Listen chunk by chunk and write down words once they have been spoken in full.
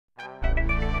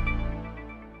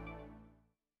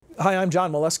Hi, I'm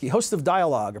John Molesky, host of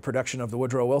Dialogue, a production of the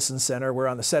Woodrow Wilson Center. We're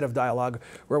on the set of Dialogue,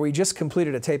 where we just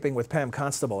completed a taping with Pam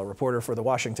Constable, a reporter for the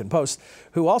Washington Post,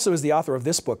 who also is the author of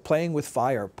this book, Playing with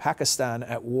Fire, Pakistan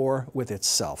at War with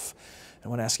Itself. I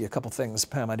want to ask you a couple things,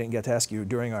 Pam, I didn't get to ask you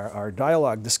during our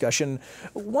dialogue discussion.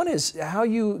 One is how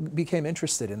you became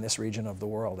interested in this region of the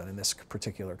world and in this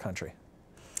particular country.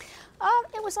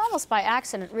 It was almost by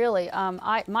accident, really.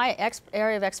 My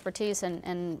area of expertise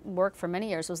and work for many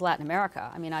years was Latin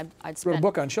America. I mean, I'd spent... Wrote a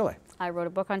book on Chile. I wrote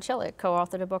a book on Chile,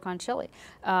 co-authored a book on Chile,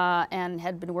 and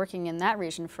had been working in that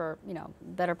region for,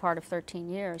 better part of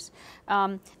 13 years.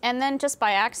 And then just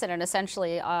by accident,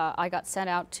 essentially, I got sent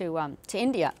out to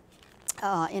India.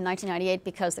 In 1998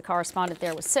 because the correspondent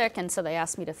there was sick, and so they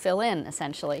asked me to fill in,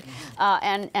 essentially.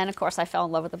 And of course I fell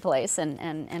in love with the place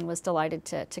and was delighted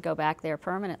to go back there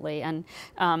permanently. And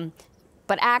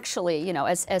but actually,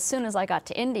 as soon as I got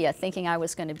to India, thinking I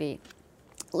was going to be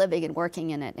living and working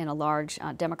in a large,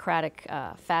 democratic,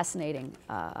 fascinating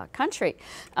country,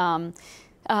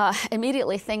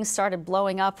 immediately things started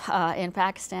blowing up in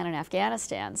Pakistan and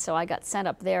Afghanistan, so I got sent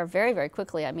up there very, very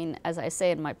quickly. I mean, as I say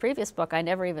in my previous book, I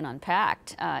never even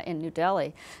unpacked in New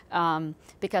Delhi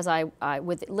because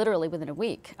literally within a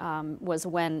week was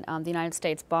when the United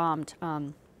States bombed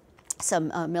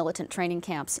some militant training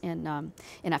camps in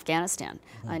Afghanistan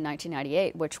in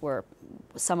 1998, which were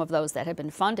some of those that had been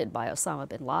funded by Osama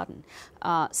bin Laden.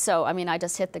 So, I mean, I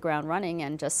just hit the ground running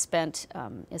and just spent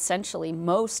essentially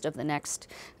most of the next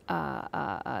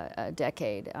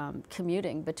decade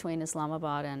commuting between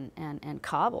Islamabad and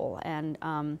Kabul. And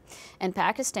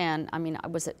Pakistan, I mean,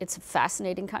 it's a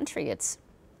fascinating country. It's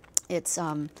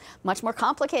much more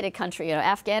complicated country.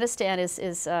 Afghanistan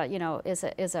is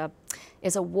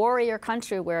a warrior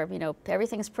country where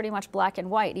everything's pretty much black and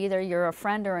white. Either you're a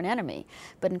friend or an enemy.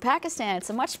 But in Pakistan, it's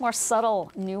a much more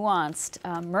subtle, nuanced,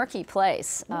 murky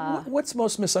place. What's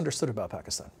most misunderstood about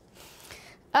Pakistan?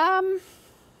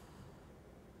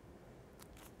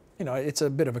 It's a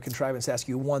bit of a contrivance to ask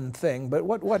you one thing, but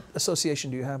what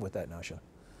association do you have with that notion?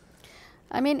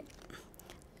 I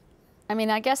mean,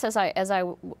 I guess as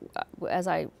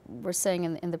I was saying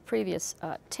in the previous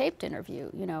taped interview,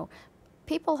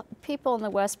 people in the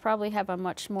West probably have a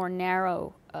much more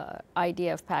narrow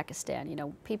idea of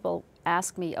Pakistan. People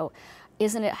ask me, "Oh,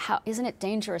 isn't it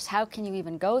dangerous? How can you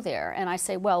even go there?" And I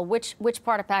say, "Well, which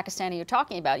part of Pakistan are you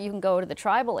talking about? You can go to the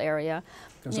tribal area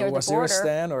near the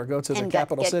border or go to the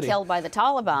capital city, get killed by the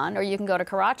Taliban, or you can go to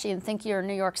Karachi and think you're in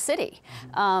New York City."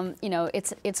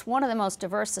 It's one of the most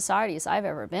diverse societies I've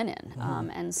ever been in,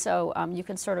 and so you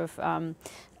can sort of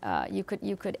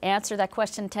you could answer that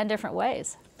question 10 different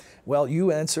ways. Well,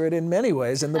 you answer it in many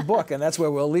ways in the book, and that's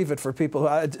where we'll leave it for people.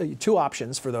 Two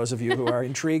options for those of you who are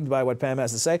intrigued by what Pam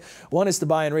has to say. One is to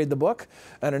buy and read the book,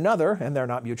 and another, and they're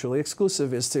not mutually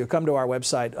exclusive, is to come to our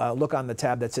website, look on the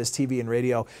tab that says TV and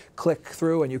Radio, click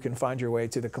through, and you can find your way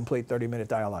to the complete 30-minute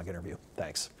dialogue interview.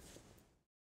 Thanks.